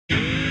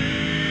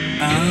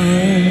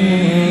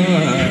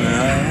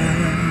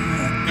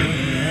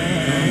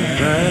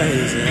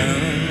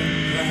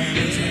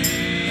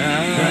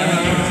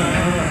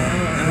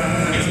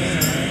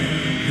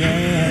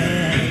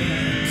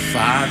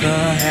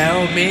Father,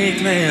 help me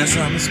clear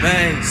some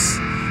space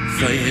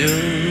for you.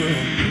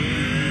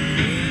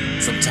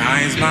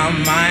 Sometimes my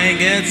mind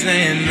gets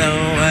in the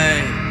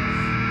way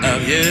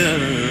of you,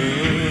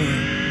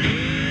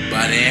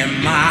 but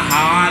in my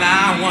heart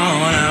I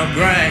wanna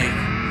break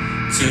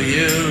to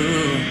you.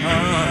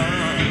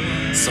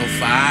 So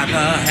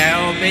Father,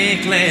 help me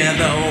clear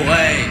the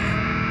way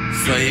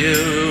for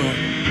you.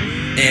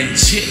 In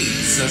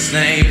Jesus'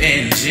 name,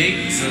 in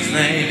Jesus'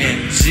 name,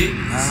 in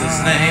Jesus'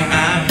 name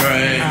I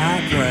pray.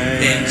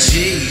 In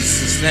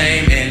Jesus'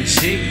 name, in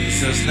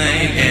Jesus'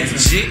 name, in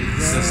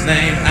Jesus'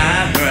 name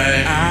I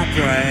pray.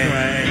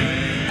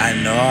 I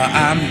know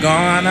I'm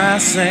gonna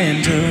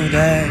sin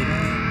today.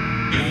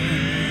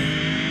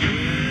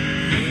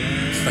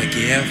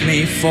 Forgive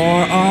me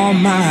for all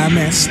my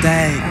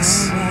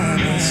mistakes.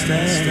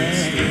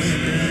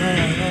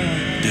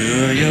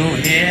 Do you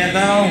hear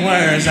the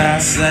words I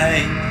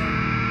say?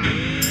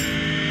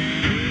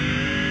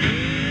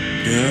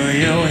 Do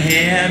you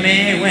hear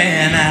me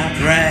when I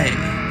pray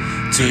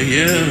to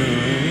you?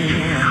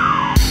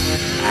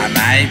 I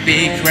might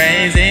be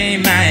crazy,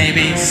 might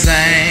be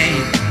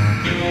sane.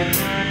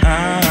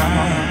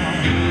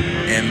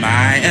 Am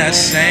I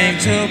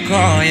ashamed to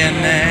call your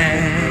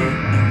name?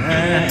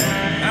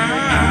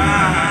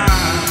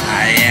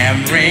 I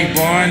am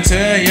reborn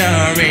to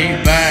your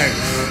rebirth.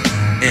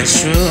 It's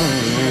true,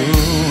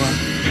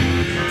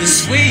 the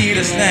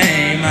sweetest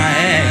name I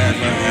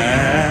ever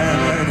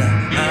heard.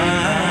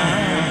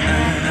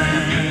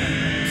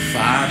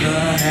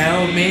 Father,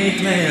 help me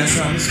clear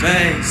some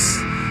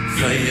space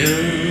for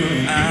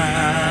you.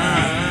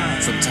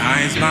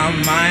 Sometimes my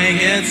mind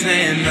gets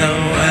in the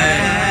way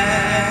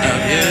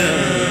of you,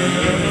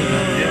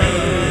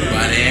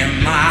 but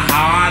in my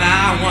heart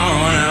I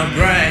wanna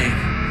break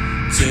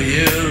to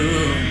you.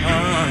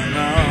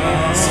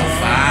 So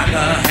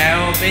Father,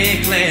 help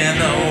me clear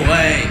the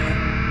way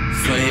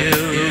for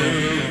you.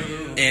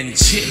 In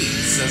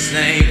Jesus'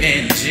 name,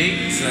 in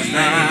Jesus'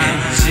 name, in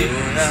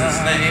Jesus'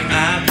 name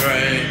I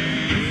pray.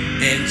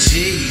 In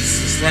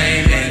Jesus'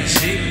 name, in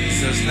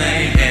Jesus'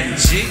 name, in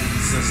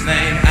Jesus'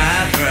 name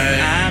I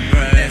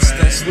pray. It's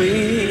the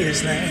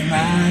sweetest name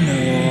I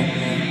know.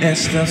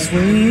 It's the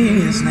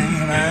sweetest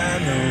name I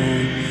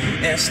know.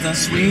 It's the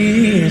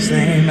sweetest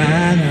name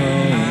I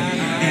know.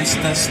 It's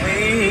the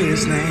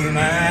sweetest name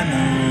I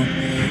know.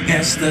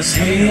 It's the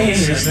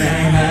sweetest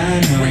name I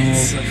know.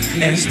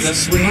 It's the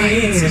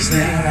sweetest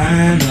name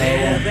I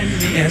know.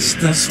 It's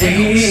the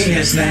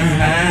sweetest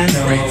name I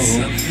know.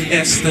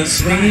 It's the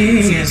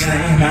sweetest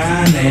name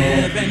I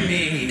know.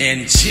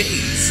 In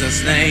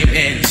Jesus' name,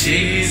 in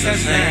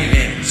Jesus' name,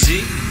 in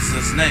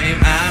Jesus' name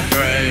I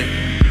pray.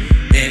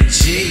 In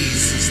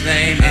Jesus'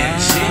 name, in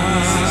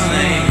Jesus'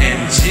 name, in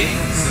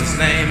Jesus'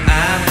 name I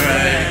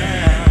pray.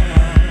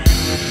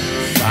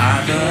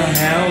 Father,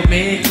 help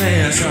me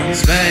clear some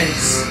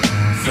space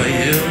for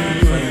you.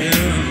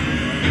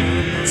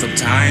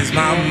 Sometimes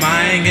my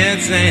mind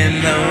gets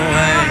in the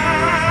way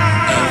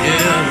of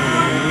you,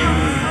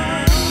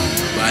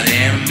 but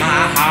in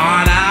my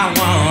heart I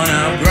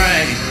wanna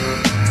break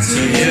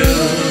to you.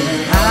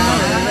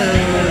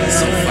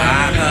 So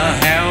Father,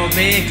 help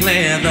me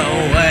clear the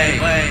way.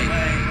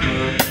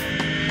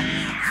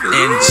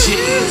 In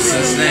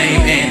Jesus'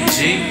 name, in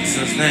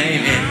Jesus'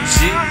 name, in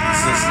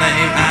Jesus'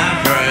 name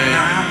I pray.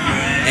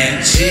 In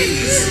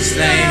Jesus'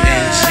 name,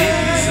 in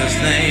Jesus'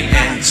 name,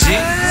 in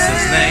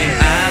Jesus' name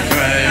I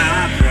pray.